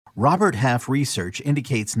Robert Half research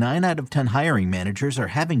indicates 9 out of 10 hiring managers are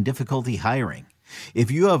having difficulty hiring.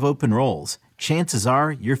 If you have open roles, chances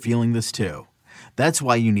are you're feeling this too. That's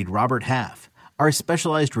why you need Robert Half. Our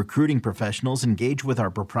specialized recruiting professionals engage with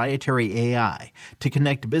our proprietary AI to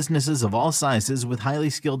connect businesses of all sizes with highly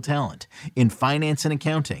skilled talent in finance and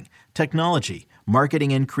accounting, technology,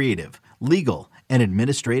 marketing and creative, legal, and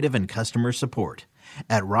administrative and customer support.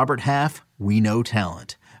 At Robert Half, we know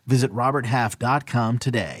talent. Visit roberthalf.com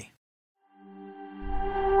today.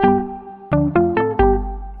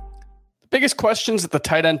 The biggest questions at the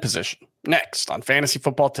tight end position. Next on Fantasy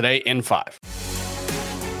Football Today in 5.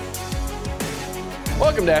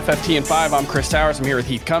 Welcome to FFT in 5. I'm Chris Towers. I'm here with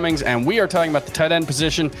Heath Cummings, and we are talking about the tight end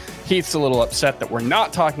position. Heath's a little upset that we're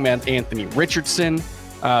not talking about Anthony Richardson,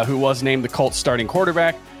 who was named the Colts starting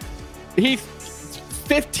quarterback. Heath,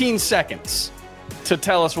 15 seconds to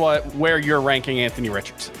tell us where you're ranking Anthony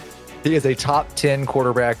Richardson. He is a top 10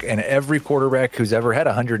 quarterback, and every quarterback who's ever had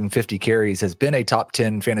 150 carries has been a top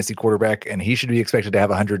 10 fantasy quarterback, and he should be expected to have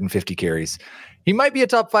 150 carries. He might be a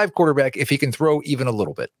top 5 quarterback if he can throw even a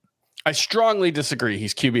little bit. I strongly disagree.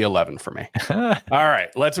 He's QB 11 for me. All right,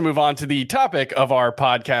 let's move on to the topic of our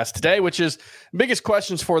podcast today, which is biggest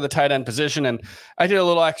questions for the tight end position. And I did a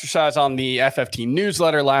little exercise on the FFT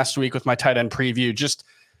newsletter last week with my tight end preview, just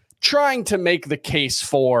trying to make the case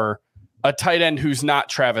for a tight end who's not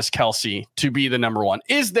Travis Kelce to be the number one.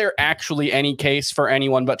 Is there actually any case for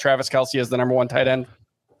anyone but Travis Kelce as the number one tight end?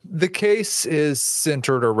 The case is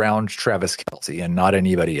centered around Travis Kelce and not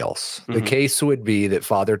anybody else. Mm-hmm. The case would be that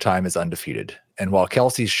Father Time is undefeated. And while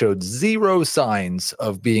Kelce showed zero signs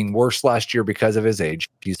of being worse last year because of his age,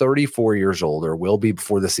 he's 34 years old, or will be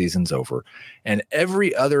before the season's over. And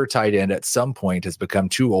every other tight end at some point has become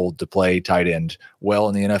too old to play tight end well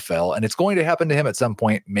in the NFL. And it's going to happen to him at some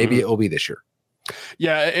point. Maybe it will be this year.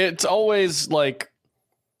 Yeah, it's always like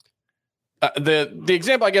the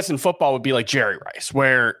example, I guess, in football would be like Jerry Rice,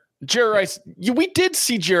 where Jerry Rice, we did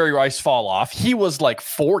see Jerry Rice fall off. He was like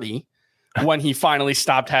 40 when he finally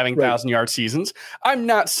stopped having 1,000-yard seasons. I'm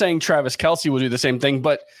not saying Travis Kelce will do the same thing,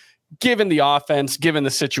 but given the offense, given the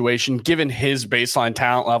situation, given his baseline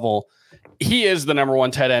talent level, he is the number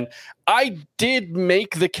one tight end. I did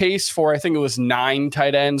make the case for, I think it was 9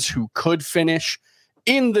 tight ends who could finish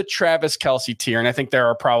in the Travis Kelce tier, and I think there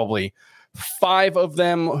are probably 5 of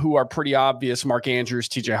them who are pretty obvious: Mark Andrews,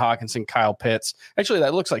 TJ Hawkinson, Kyle Pitts. Actually,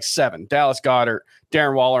 that looks like 7. Dallas Goedert,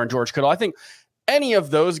 Darren Waller, and George Kittle. I think any of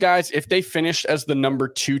those guys, if they finished as the number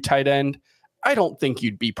 2 tight end, I don't think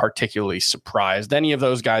you'd be particularly surprised. Any of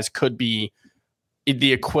those guys could be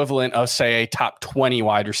the equivalent of, say, a top 20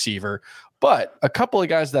 wide receiver. But a couple of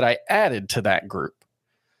guys that I added to that group.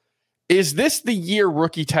 Is this the year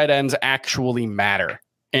rookie tight ends actually matter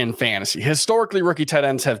in fantasy? Historically, rookie tight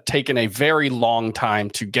ends have taken a very long time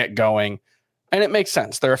to get going, and it makes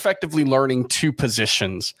sense. They're effectively learning 2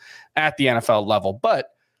 positions at the NFL level. But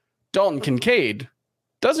Dalton Kincaid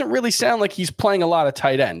doesn't really sound like he's playing a lot of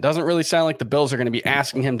tight end. Doesn't really sound like the Bills are going to be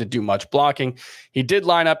asking him to do much blocking. He did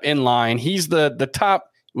line up in line. He's the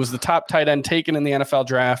top tight end taken in the NFL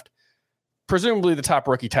draft. Presumably the top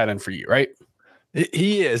rookie tight end for you, right?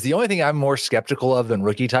 He is. The only thing I'm more skeptical of than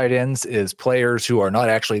rookie tight ends is players who are not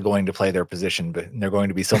actually going to play their position, but they're going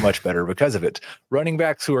to be so much better because of it. Running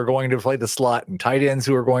backs who are going to play the slot and tight ends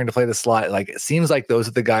who are going to play the slot. Like, it seems like those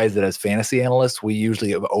are the guys that as fantasy analysts, we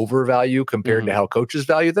usually overvalue compared to how coaches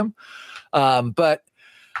value them. But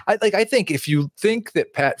I think if you think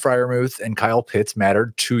that Pat Freiermuth and Kyle Pitts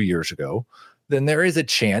mattered 2 years ago, then there is a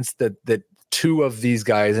chance that 2 of these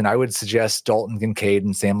guys, and I would suggest Dalton Kincaid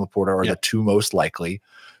and Sam Laporta are the 2 most likely,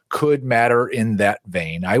 could matter in that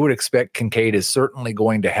vein. I would expect Kincaid is certainly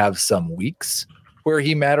going to have some weeks where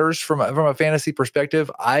he matters from a fantasy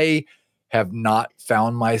perspective. I have not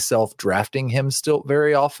found myself drafting him still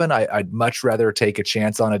very often. I'd much rather take a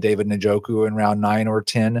chance on a David Njoku in round 9 or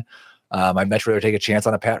 10. I'd much rather take a chance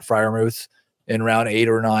on a Pat Freiermuth in round 8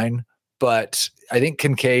 or 9. But I think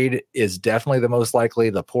Kincaid is definitely the most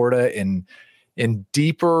likely. Laporta in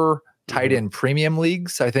deeper tight end premium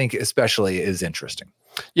leagues, I think especially, is interesting.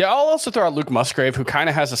 Yeah, I'll also throw out Luke Musgrave, who kind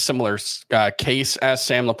of has a similar case as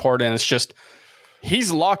Sam Laporta, and it's just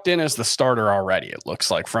he's locked in as the starter already, it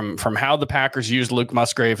looks like, from how the Packers used Luke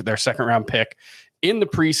Musgrave, their second-round pick, in the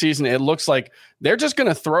preseason. It looks like they're just going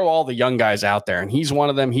to throw all the young guys out there, and he's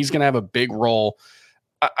one of them. He's going to have a big role.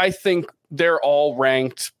 I think they're all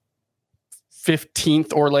ranked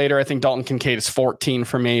 15th or later. I think Dalton Kincaid is 14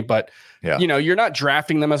 for me, but you're not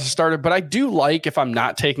drafting them as a starter. But I do like, if I'm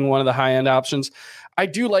not taking one of the high-end options, I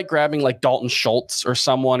do like grabbing like Dalton Schultz or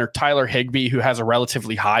someone, or Tyler Higbee, who has a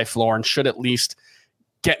relatively high floor and should at least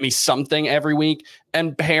get me something every week,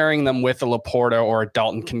 and pairing them with a Laporta or a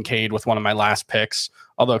Dalton Kincaid with one of my last picks.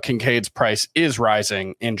 Although Kincaid's price is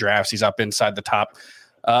rising in drafts. He's up inside the top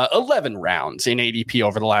 11 rounds in ADP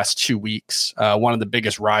over the last 2 weeks. One of the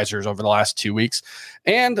biggest risers over the last 2 weeks.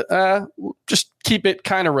 And just keep it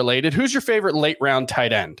kind of related. Who's your favorite late round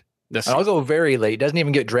tight end? I'll go very late. Doesn't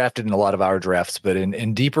even get drafted in a lot of our drafts, but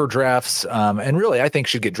in deeper drafts, and really I think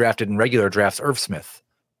should get drafted in regular drafts, Irv Smith.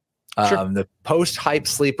 Sure. The post-hype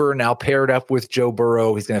sleeper, now paired up with Joe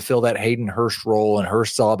Burrow. He's going to fill that Hayden Hurst role, and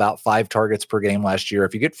Hurst saw about 5 targets per game last year.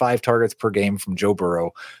 If you get 5 targets per game from Joe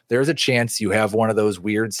Burrow, there's a chance you have one of those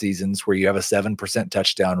weird seasons where you have a 7%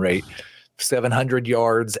 touchdown rate, 700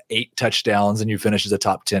 yards, 8 touchdowns, and you finish as a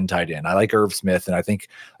top 10 tight end. I like Irv Smith, and I think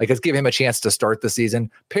let's give him a chance to start the season.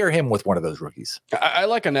 Pair him with one of those rookies. I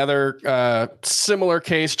like another similar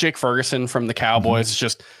case, Jake Ferguson from the Cowboys. It's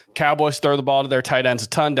just Cowboys throw the ball to their tight ends a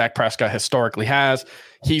ton. Dak Prescott historically has.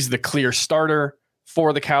 He's the clear starter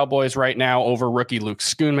for the Cowboys right now over rookie Luke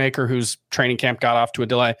Schoonmaker, whose training camp got off to a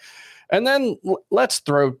delay. And then let's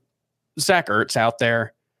throw Zach Ertz out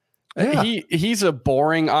there. Yeah. He's a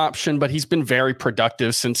boring option, but he's been very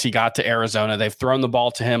productive since he got to Arizona. They've thrown the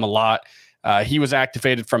ball to him a lot. He was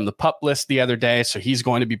activated from the PUP list the other day, so he's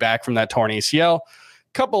going to be back from that torn ACL.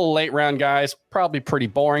 Couple of late round guys, probably pretty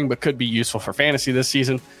boring, but could be useful for fantasy this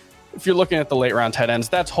season. If you're looking at the late round tight ends,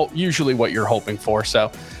 that's usually what you're hoping for. So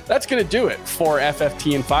that's going to do it for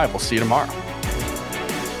FFT and 5. We'll see you tomorrow.